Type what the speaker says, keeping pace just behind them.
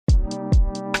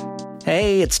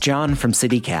Hey, it's John from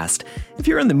CityCast. If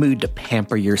you're in the mood to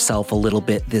pamper yourself a little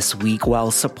bit this week while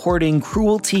supporting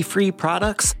cruelty-free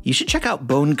products, you should check out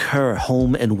Bon Coeur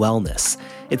Home and Wellness.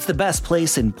 It's the best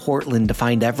place in Portland to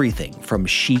find everything from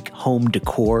chic home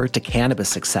decor to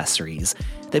cannabis accessories.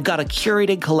 They've got a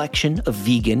curated collection of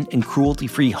vegan and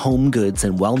cruelty-free home goods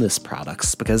and wellness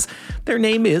products because their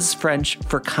name is French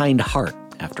for kind heart,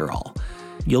 after all.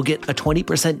 You'll get a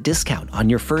 20% discount on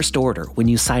your first order when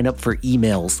you sign up for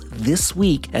emails this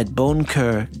week at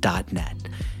boncoeur.net.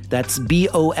 That's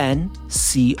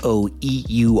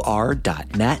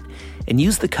BONCOEUR.net and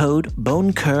use the code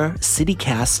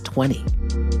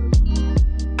BonCoeurCityCast20.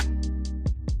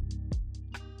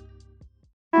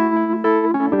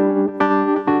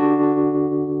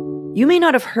 You may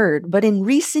not have heard, but in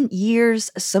recent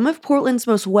years, some of Portland's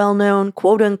most well-known,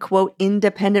 quote-unquote,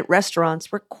 independent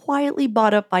restaurants were quietly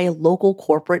bought up by a local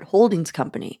corporate holdings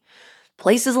company.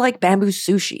 Places like Bamboo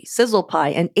Sushi, Sizzle Pie,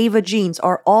 and Ava Jeans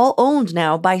are all owned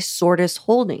now by Sortis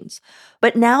Holdings.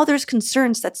 But now there's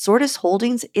concerns that Sortis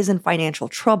Holdings is in financial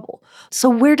trouble. So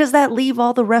where does that leave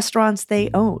all the restaurants they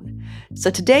own?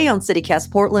 So today on CityCast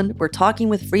Portland, we're talking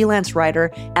with freelance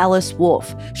writer Alice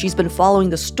Wolf. She's been following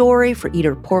the story for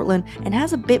Eater Portland and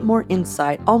has a bit more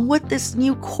insight on what this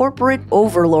new corporate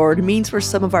overlord means for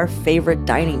some of our favorite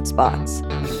dining spots.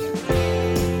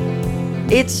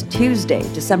 It's Tuesday,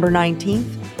 December 19th.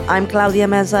 I'm Claudia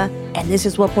Meza, and this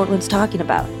is what Portland's talking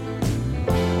about.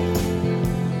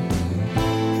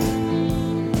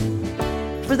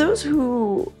 For those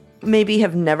who maybe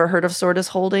have never heard of Sortis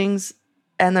Holdings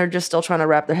and they're just still trying to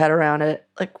wrap their head around it,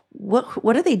 like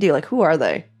what do they do? Like, who are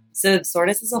they? So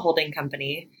Sortis is a holding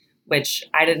company, which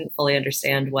I didn't fully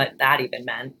understand what that even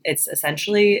meant. It's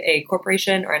essentially a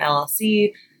corporation or an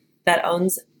LLC that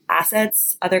owns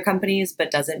assets, other companies, but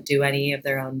doesn't do any of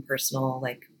their own personal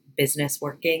business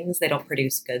workings. They don't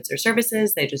produce goods or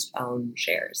services. They just own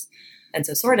shares. And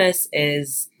so Sortis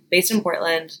is based in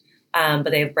Portland,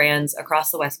 but they have brands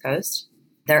across the West Coast.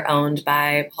 They're owned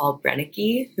by Paul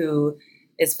Brennecke, who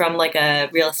is from a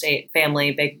real estate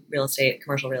family, big real estate,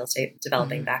 commercial real estate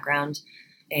developing background.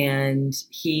 And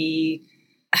he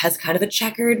has kind of a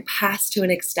checkered past to an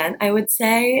extent, I would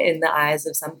say, in the eyes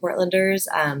of some Portlanders,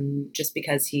 just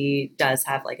because he does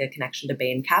have a connection to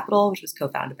Bain Capital, which was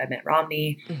co-founded by Mitt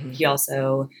Romney. Mm-hmm. He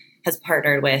also has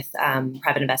partnered with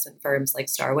private investment firms like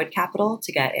Starwood Capital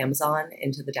to get Amazon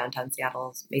into the downtown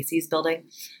Seattle's Macy's building.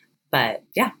 But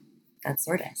yeah, that's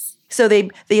Sortis. So they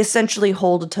essentially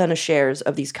hold a ton of shares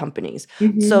of these companies.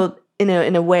 Mm-hmm. So in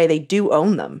a way, they do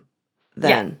own them then,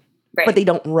 yeah, right. But they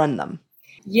don't run them.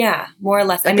 Yeah, more or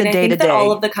less. I think that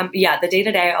all of the the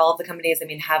day-to-day, all of the companies,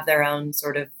 have their own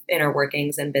sort of inner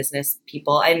workings and business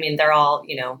people. They're all,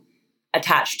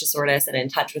 attached to Sortis and in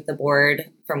touch with the board,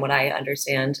 from what I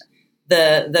understand.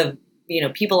 The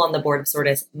people on the board of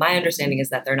Sortis, my understanding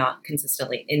is that they're not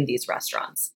consistently in these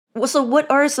restaurants. Well, so what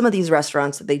are some of these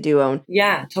restaurants that they do own?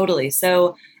 Yeah, totally.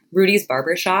 So Rudy's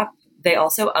Barbershop, they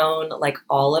also own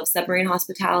all of Submarine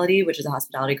Hospitality, which is a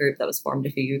hospitality group that was formed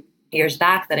a few years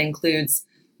back that includes,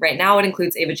 right now it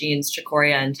includes Ava Jeans,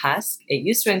 Chicoria, and Tusk. It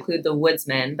used to include the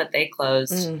Woodsman, but they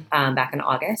closed back in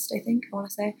August, I think, I want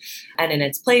to say. And in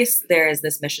its place, there is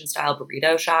this mission-style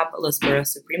burrito shop, Los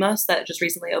Burros Supremos, that just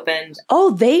recently opened.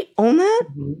 Oh, they own that?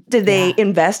 Mm-hmm. Did they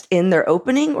invest in their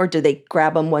opening, or did they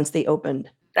grab them once they opened?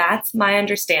 That's my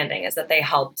understanding, is that they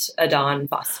helped Adon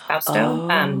Fausto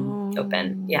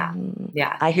open. Yeah.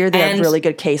 Yeah. I hear they have really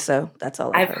good queso. That's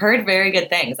all I've heard very good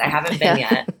things. I haven't been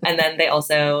yet. And then they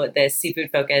also, this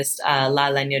seafood-focused La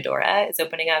Leñadora is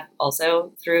opening up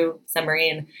also through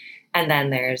Submarine. And then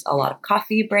there's a lot of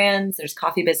coffee brands. There's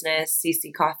Coffee Business,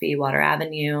 CC Coffee, Water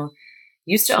Avenue.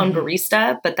 Used to own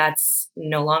Barista, but that's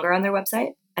no longer on their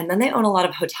website. And then they own a lot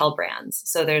of hotel brands.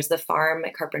 So there's the Farm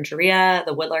at Carpinteria,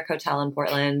 the Woodlark Hotel in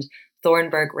Portland,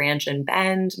 Thornburg Ranch in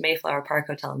Bend, Mayflower Park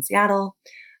Hotel in Seattle.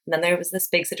 And then there was this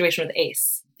big situation with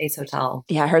Ace Hotel.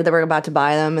 Yeah, I heard they were about to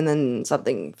buy them and then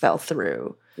something fell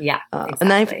through. Yeah, exactly.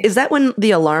 And then is that when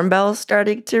the alarm bells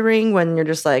started to ring, when you're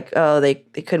just like, oh, they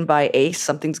couldn't buy Ace,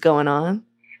 something's going on?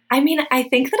 I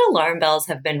think that alarm bells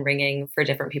have been ringing for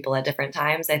different people at different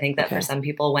times. I think that for some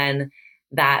people, when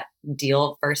that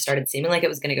deal first started seeming like it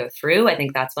was going to go through, I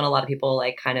think that's when a lot of people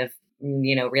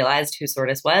realized who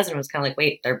Sortis was and was kind of like,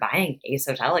 wait, they're buying Ace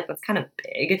Hotel? That's kind of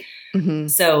big. Mm-hmm.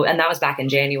 So, and that was back in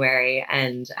January.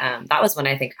 And that was when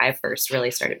I think I first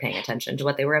really started paying attention to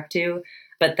what they were up to.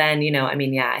 But then,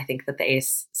 I think that the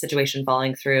Ace situation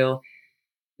falling through,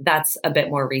 that's a bit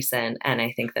more recent. And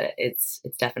I think that it's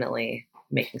definitely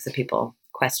making some people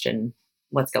question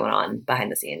what's going on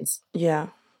behind the scenes. Yeah.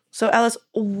 So Alice,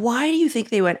 why do you think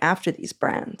they went after these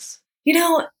brands?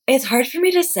 It's hard for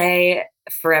me to say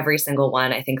for every single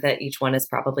one. I think that each one is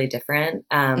probably different.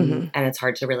 Hmm. And it's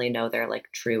hard to really know their like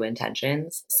true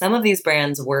intentions. Some of these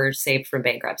brands were saved from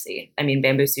bankruptcy. I mean,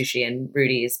 Bamboo Sushi and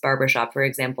Rudy's Barbershop, for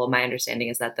example, my understanding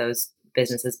is that those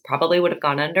businesses probably would have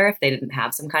gone under if they didn't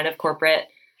have some kind of corporate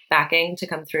backing to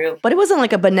come through. But it wasn't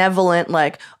like a benevolent,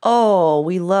 like, oh,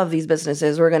 we love these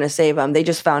businesses, we're going to save them. They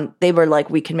just found, they were like,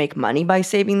 we can make money by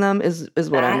saving them is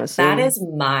what I'm That assuming. is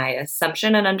my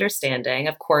assumption and understanding.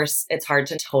 Of course, it's hard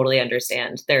to totally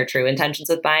understand their true intentions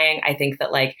with buying. I think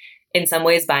that like in some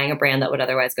ways buying a brand that would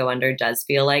otherwise go under does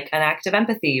feel like an act of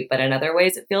empathy, but in other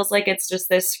ways it feels like it's just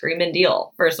this screaming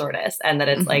deal for Sortis and that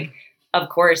it's Hmm. like of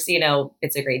course,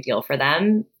 it's a great deal for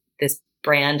them. This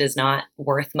brand is not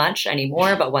worth much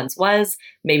anymore, but once was.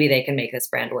 Maybe they can make this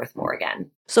brand worth more again.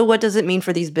 So what does it mean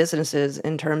for these businesses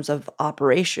in terms of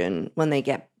operation when they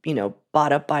get,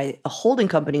 bought up by a holding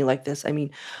company like this? I mean,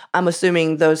 I'm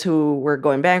assuming those who were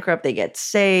going bankrupt, they get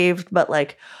saved, but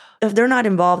like if they're not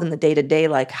involved in the day-to-day,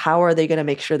 like how are they going to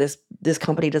make sure this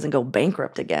company doesn't go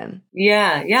bankrupt again?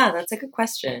 Yeah, that's a good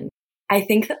question. I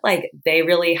think that like they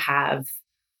really have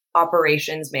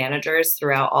operations managers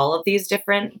throughout all of these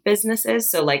different businesses.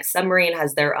 So like Submarine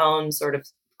has their own sort of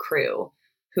crew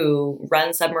who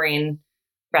run Submarine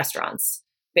restaurants.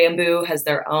 Bamboo has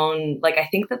their own, like I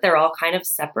think that they're all kind of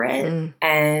separate. Mm.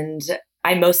 And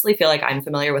I mostly feel like I'm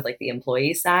familiar with like the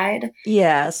employee side.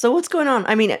 Yeah. So what's going on?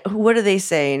 I mean, what are they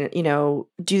saying?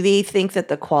 Do they think that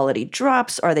the quality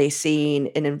drops? Are they seeing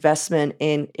an investment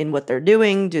in what they're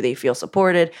doing? Do they feel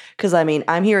supported? Because I mean,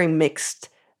 I'm hearing mixed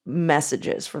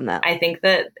messages from them. I think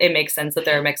that it makes sense that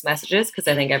there are mixed messages because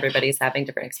I think everybody's having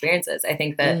different experiences. I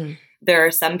think that Mm. there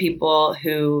are some people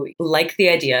who like the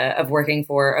idea of working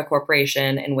for a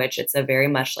corporation in which it's a very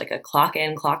much like a clock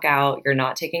in, clock out. You're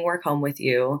not taking work home with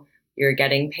you. You're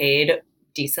getting paid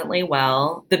decently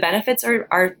well. The benefits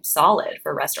are solid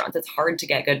for restaurants. It's hard to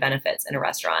get good benefits in a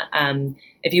restaurant.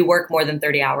 If you work more than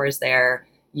 30 hours there,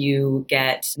 you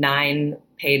get 9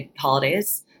 paid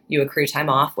holidays. You accrue time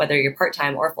off, whether you're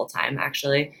part-time or full-time,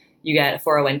 actually. You get a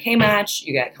 401k match,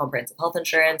 you get comprehensive health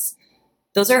insurance.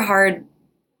 Those are hard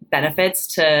benefits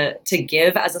to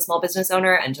give as a small business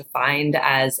owner and to find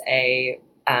as a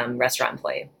restaurant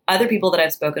employee. Other people that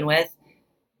I've spoken with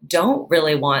don't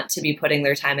really want to be putting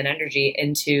their time and energy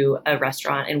into a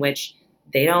restaurant in which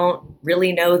they don't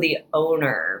really know the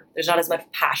owner. There's not as much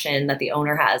passion that the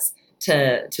owner has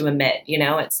to emit.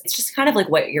 It's just kind of like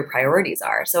what your priorities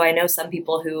are. So I know some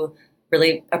people who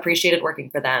really appreciated working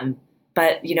for them,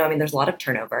 but I mean, there's a lot of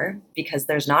turnover because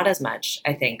there's not as much,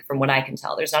 I think, from what I can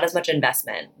tell, there's not as much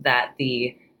investment that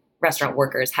the restaurant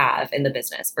workers have in the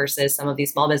business versus some of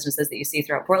these small businesses that you see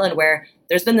throughout Portland where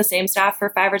there's been the same staff for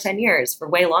 5 or 10 years, for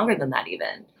way longer than that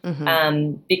even,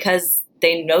 Hmm. because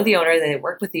they know the owner, they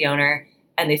work with the owner,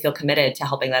 and they feel committed to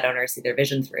helping that owner see their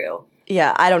vision through.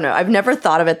 Yeah, I don't know. I've never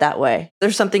thought of it that way.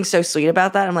 There's something so sweet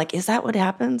about that. I'm like, is that what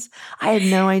happens? I had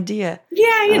no idea. Yeah,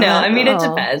 I mean, it Oh.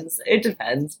 depends. It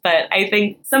depends. But I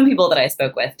think some people that I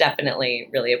spoke with definitely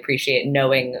really appreciate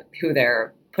knowing who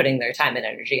they're putting their time and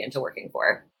energy into working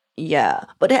for. Yeah.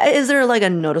 But is there like a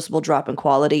noticeable drop in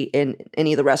quality in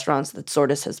any of the restaurants that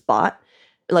Sortis has bought?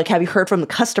 Like, have you heard from the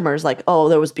customers like, oh,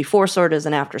 there was before Sortis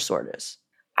and after Sortis?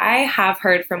 I have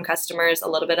heard from customers a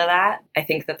little bit of that. I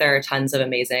think that there are tons of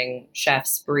amazing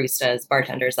chefs, baristas,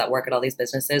 bartenders that work at all these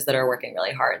businesses that are working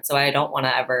really hard. So I don't want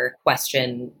to ever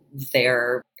question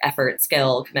their effort,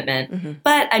 skill, commitment. Hmm.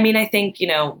 But I mean, I think,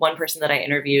 one person that I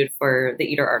interviewed for the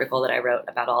Eater article that I wrote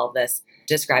about all of this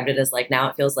described it as like, now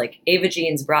it feels like Ava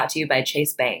Jeans brought to you by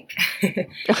Chase Bank. That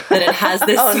it has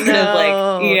this Oh, sort no. of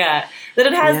like, yeah, that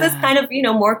it has this Yeah. kind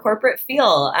of, more corporate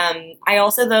feel. I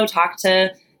also, though, talked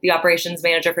to the operations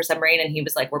manager for Submarine, and he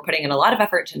was like, we're putting in a lot of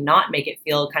effort to not make it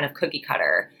feel kind of cookie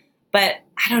cutter. But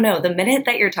I don't know, the minute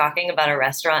that you're talking about a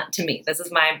restaurant, to me, this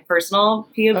is my personal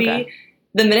POV, Okay.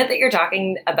 the minute that you're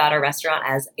talking about a restaurant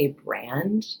as a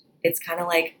brand, it's kind of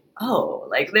like, oh,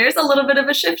 like there's a little bit of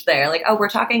a shift there. Like, oh, we're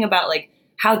talking about like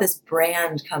how this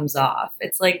brand comes off.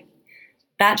 It's like,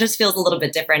 that just feels a little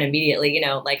bit different immediately.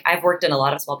 Like I've worked in a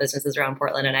lot of small businesses around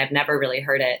Portland and I've never really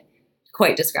heard it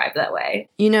quite described that way.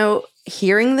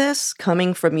 Hearing this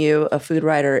coming from you, a food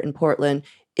writer in Portland,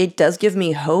 it does give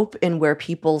me hope in where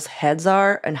people's heads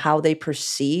are and how they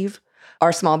perceive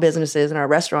our small businesses and our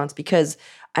restaurants. Because,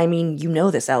 I mean,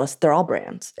 this, Alice, they're all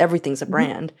brands. Everything's a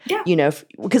brand. Yeah.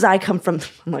 Because I come from,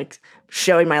 I'm like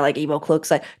showing my like evil cloak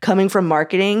side, coming from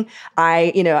marketing.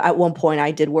 At one point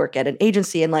I did work at an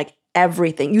agency and like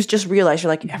everything, you just realize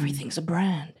you're like, everything's a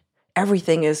brand.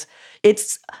 everything is,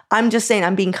 I'm just saying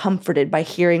I'm being comforted by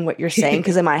hearing what you're saying,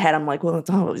 because in my head I'm like, well, it's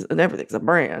always, everything's a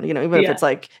brand, even if it's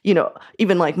like,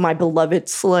 even like my beloved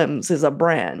Slims is a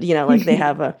brand, like they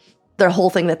have their whole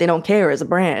thing that they don't care is a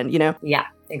brand, Yeah,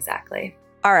 exactly.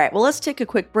 All right, well, let's take a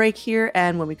quick break here,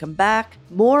 and when we come back,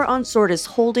 more on Sortis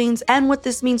Holdings and what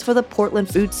this means for the Portland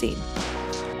food scene.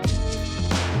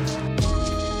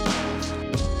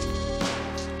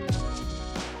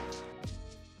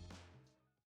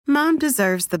 Mom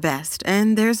deserves the best,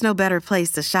 and there's no better place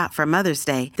to shop for Mother's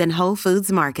Day than Whole Foods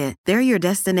Market. They're your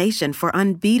destination for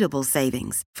unbeatable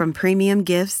savings, from premium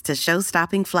gifts to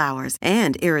show-stopping flowers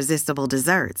and irresistible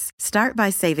desserts. Start by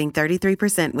saving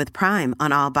 33% with Prime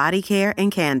on all body care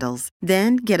and candles.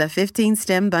 Then get a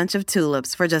 15-stem bunch of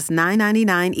tulips for just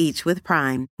 $9.99 each with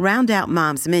Prime. Round out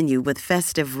Mom's menu with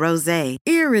festive rosé,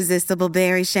 irresistible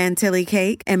berry chantilly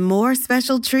cake, and more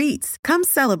special treats. Come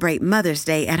celebrate Mother's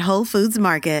Day at Whole Foods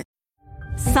Market.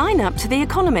 Sign up to The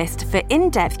Economist for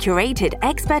in-depth curated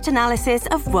expert analysis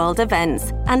of world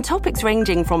events and topics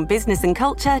ranging from business and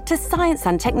culture to science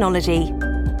and technology.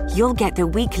 You'll get the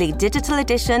weekly digital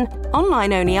edition,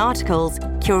 online-only articles,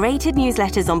 curated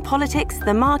newsletters on politics,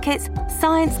 the markets,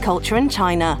 science, culture, and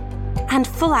China, and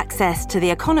full access to The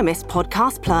Economist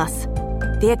Podcast Plus.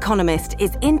 The Economist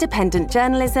is independent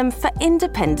journalism for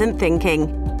independent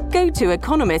thinking. Go to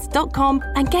economist.com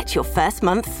and get your first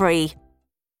month free.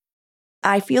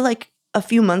 I feel like a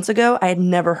few months ago, I had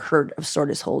never heard of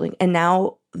Sortis Holding, and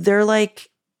now they're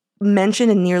like mentioned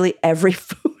in nearly every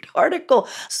food article.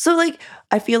 So like,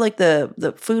 I feel like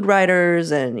the food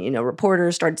writers and,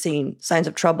 reporters started seeing signs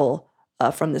of trouble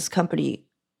from this company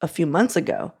a few months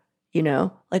ago,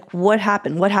 like what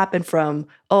happened? What happened from,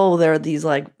 there are these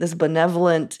like this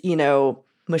benevolent,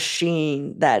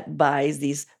 machine that buys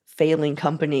these failing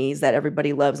companies that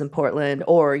everybody loves in Portland,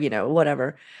 or,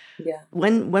 whatever. Yeah.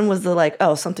 When was the like,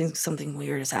 something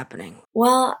weird is happening?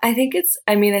 Well, I think it's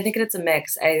a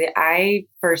mix. I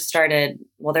first started,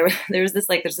 there's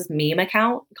this meme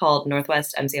account called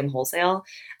Northwest MCM Wholesale,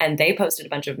 and they posted a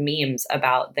bunch of memes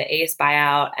about the Ace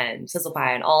buyout and Sizzle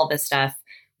Pie and all of this stuff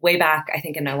way back, I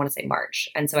think, I want to say March.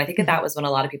 And so I think that was when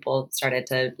a lot of people started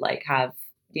to like have,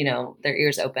 their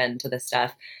ears open to this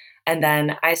stuff. And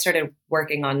then I started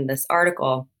working on this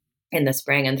article in the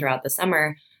spring and throughout the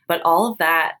summer. But all of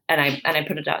that, and I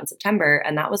put it out in September,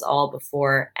 and that was all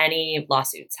before any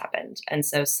lawsuits happened. And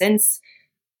so since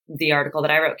the article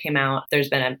that I wrote came out, there's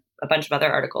been a bunch of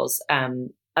other articles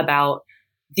about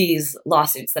these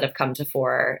lawsuits that have come to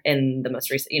fore in the most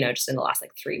recent, just in the last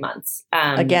like 3 months.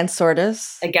 Against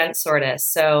Sortis? Against Sortis.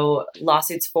 So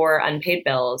lawsuits for unpaid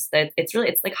bills, that it's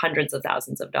like hundreds of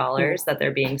thousands of dollars that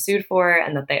they're being sued for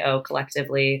and that they owe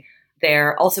collectively.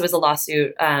 There also is a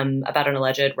lawsuit about an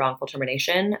alleged wrongful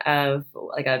termination of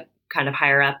like a kind of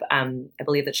higher up. I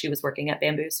believe that she was working at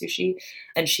Bamboo Sushi,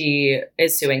 and she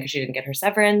is suing because she didn't get her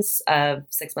severance of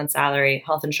 6 months salary,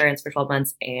 health insurance for 12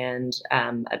 months, and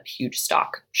a huge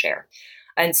stock share.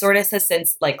 And Sortis has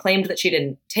since like claimed that she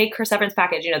didn't take her severance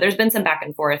package. There's been some back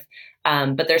and forth,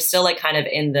 but they're still like kind of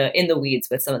in the weeds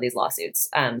with some of these lawsuits.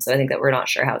 So I think that we're not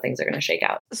sure how things are going to shake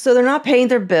out. So they're not paying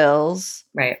their bills.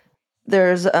 Right.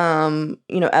 There's,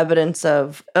 evidence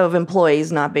of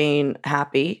employees not being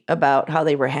happy about how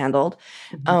they were handled.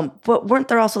 But weren't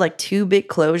there also like 2 big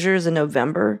closures in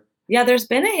November? Yeah, there's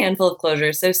been a handful of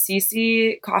closures. So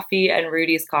CC Coffee and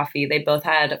Rudy's Coffee, they both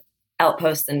had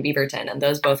outposts in Beaverton, and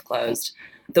those both closed.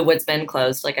 The Woodsman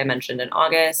closed, like I mentioned, in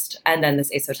August. And then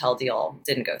this Ace Hotel deal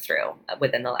didn't go through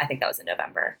I think that was in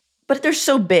November. But they're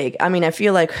so big. I mean, I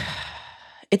feel like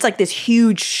it's like this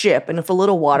huge ship, and if a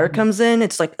little water comes in,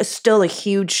 it's like still a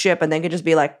huge ship, and they could just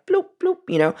be like bloop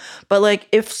bloop, But like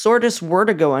if Sortis were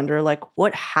to go under, like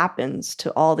what happens to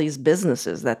all these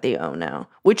businesses that they own now?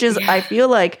 Which is, I feel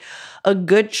like, a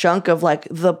good chunk of like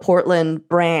the Portland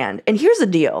brand. And here's the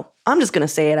deal: I'm just gonna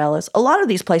say it, Alice. A lot of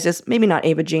these places, maybe not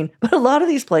Ava Jean, but a lot of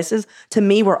these places to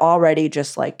me were already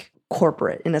just like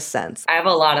corporate in a sense. I have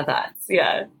a lot of thoughts.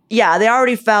 Yeah. Yeah, they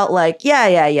already felt like,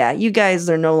 yeah, you guys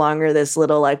are no longer this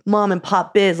little like mom and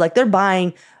pop biz. Like they're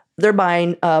buying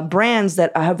brands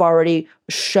that have already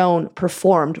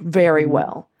performed very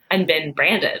well. And been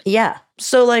branded. Yeah.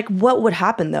 So like what would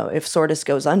happen though if Sortis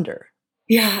goes under?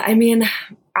 Yeah, I mean,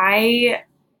 I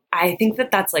think that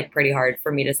that's like pretty hard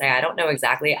for me to say. I don't know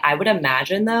exactly. I would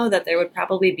imagine though that there would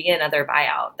probably be another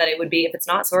buyout, that it would be, if it's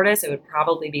not Sortis, it would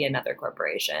probably be another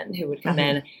corporation who would come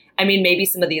in. I mean, maybe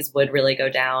some of these would really go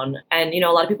down, and, a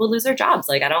lot of people lose their jobs.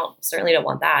 Like, certainly don't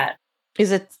want that.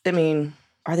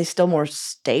 Are they still more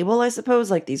stable, I suppose?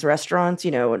 Like these restaurants,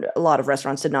 a lot of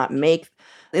restaurants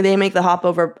they make the hop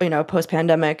over,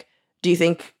 post-pandemic Do you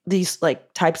think these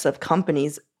like types of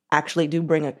companies actually do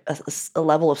bring a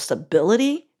level of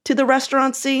stability to the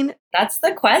restaurant scene? That's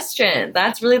the question.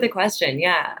 That's really the question.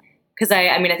 Yeah. Because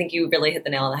I mean, I think you really hit the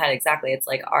nail on the head. Exactly. It's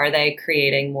like, are they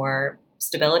creating more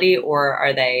stability or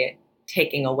are they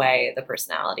taking away the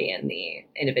personality and the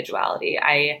individuality?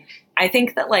 I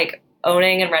think that like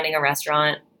owning and running a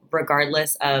restaurant,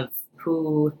 regardless of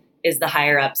who is the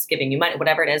higher ups giving you money,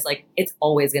 whatever it is, like it's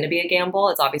always going to be a gamble.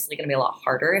 It's obviously going to be a lot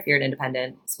harder if you're an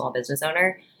independent small business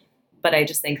owner. But I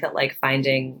just think that like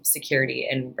finding security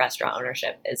in restaurant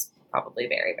ownership is probably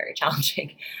very, very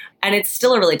challenging. And it's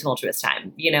still a really tumultuous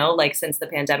time, you know, like since the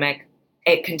pandemic,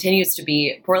 it continues to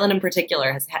be, Portland in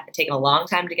particular has taken a long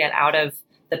time to get out of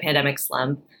the pandemic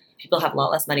slump. People have a lot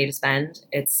less money to spend.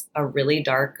 It's a really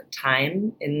dark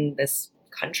time in this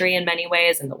country in many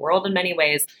ways, in the world in many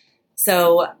ways.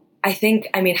 So I think,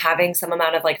 I mean, having some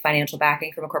amount of like financial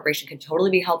backing from a corporation can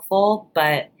totally be helpful,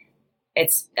 but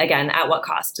it's, again, at what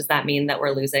cost? Does that mean that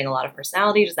we're losing a lot of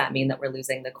personality? Does that mean that we're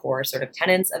losing the core sort of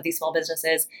tenets of these small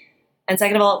businesses? And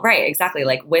second of all, right, exactly.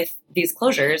 Like with these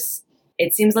closures,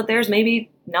 it seems that there's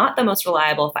maybe not the most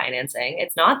reliable financing.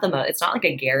 It's not like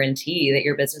a guarantee that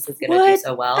your business is going to do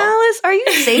so well. Alice, are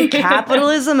you saying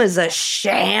capitalism is a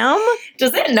sham?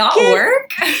 Does it not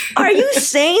work? Are you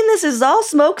saying this is all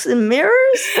smokes and mirrors?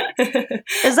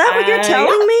 Is that what you're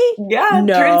telling me? Yeah,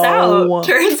 no.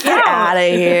 Turns out. Get out of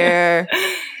here.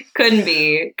 Couldn't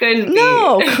be.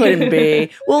 No, couldn't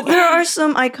be. Well, there are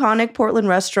some iconic Portland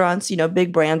restaurants, you know,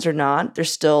 big brands or not. They're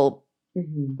still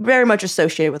very much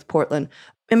associated with Portland.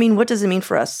 I mean, what does it mean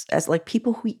for us as like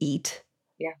people who eat?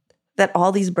 Yeah. That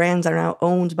all these brands are now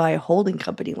owned by a holding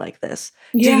company like this.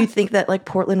 Yeah. Do you think that like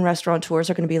Portland restaurateurs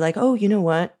are going to be like, oh, you know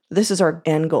what? This is our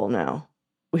end goal now.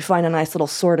 We find a nice little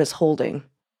Sortis holding,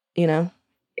 you know?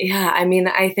 Yeah. I mean,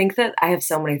 I think that I have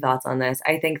so many thoughts on this.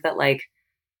 I think that like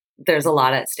there's a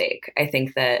lot at stake. I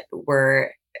think that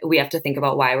we have to think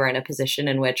about why we're in a position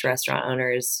in which restaurant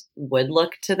owners would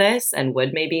look to this and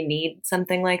would maybe need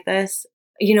something like this.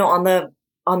 You know,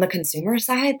 on the consumer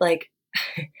side, like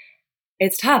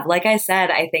it's tough. Like I said,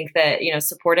 I think that, you know,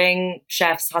 supporting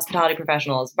chefs, hospitality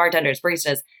professionals, bartenders,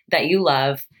 baristas that you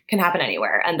love can happen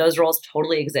anywhere. And those roles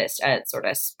totally exist at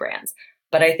Sortis brands.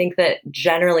 But I think that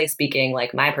generally speaking,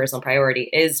 like my personal priority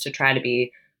is to try to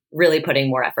be really putting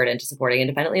more effort into supporting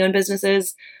independently owned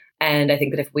businesses. And I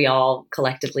think that if we all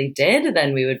collectively did,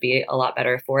 then we would be a lot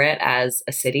better for it as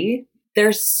a city.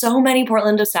 There's so many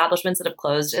Portland establishments that have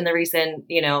closed in the recent,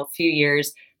 you know, few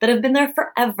years that have been there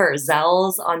forever.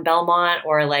 Zell's on Belmont,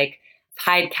 or like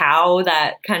Pied Cow,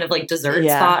 that kind of like dessert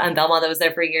spot on Belmont that was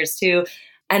there for years too.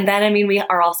 And then, I mean, we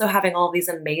are also having all these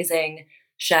amazing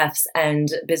chefs and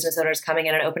business owners coming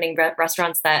in and opening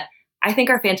restaurants that I think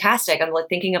are fantastic. I'm like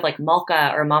thinking of like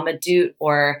Malka or Mama Doot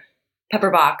or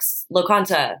Pepperbox,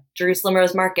 Locanta, Jerusalem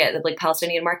Rose Market, the like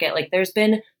Palestinian market. Like there's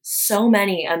been so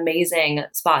many amazing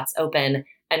spots open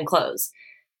and close.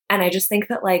 And I just think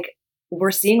that like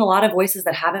we're seeing a lot of voices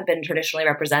that haven't been traditionally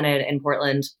represented in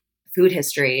Portland food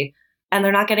history, and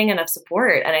they're not getting enough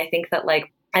support. And I think that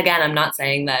like, again, I'm not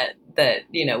saying that,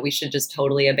 you know, we should just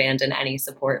totally abandon any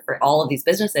support for all of these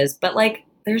businesses, but like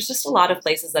there's just a lot of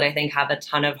places that I think have a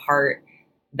ton of heart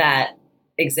that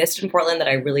exist in Portland that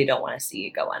I really don't want to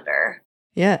see go under.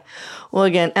 Yeah. Well,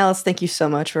 again, Alice, thank you so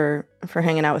much for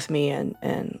hanging out with me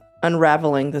and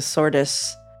unraveling the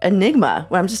Sortis enigma.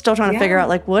 Well, I'm just still trying to figure out,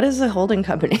 like, what is a holding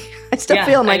company? I still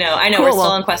feel like, I know. Cool, we're still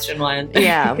on question one.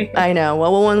 Yeah, I know.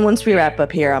 Well, once we wrap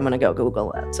up here, I'm going to go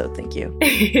Google that. So thank you.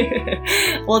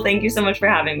 Well, thank you so much for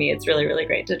having me. It's really, really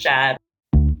great to chat.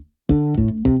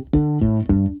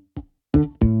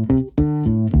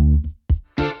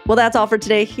 Well, that's all for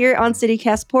today here on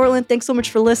CityCast Portland. Thanks so much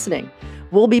for listening.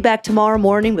 We'll be back tomorrow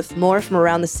morning with more from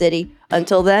around the city.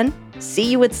 Until then,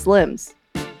 see you at Slim's.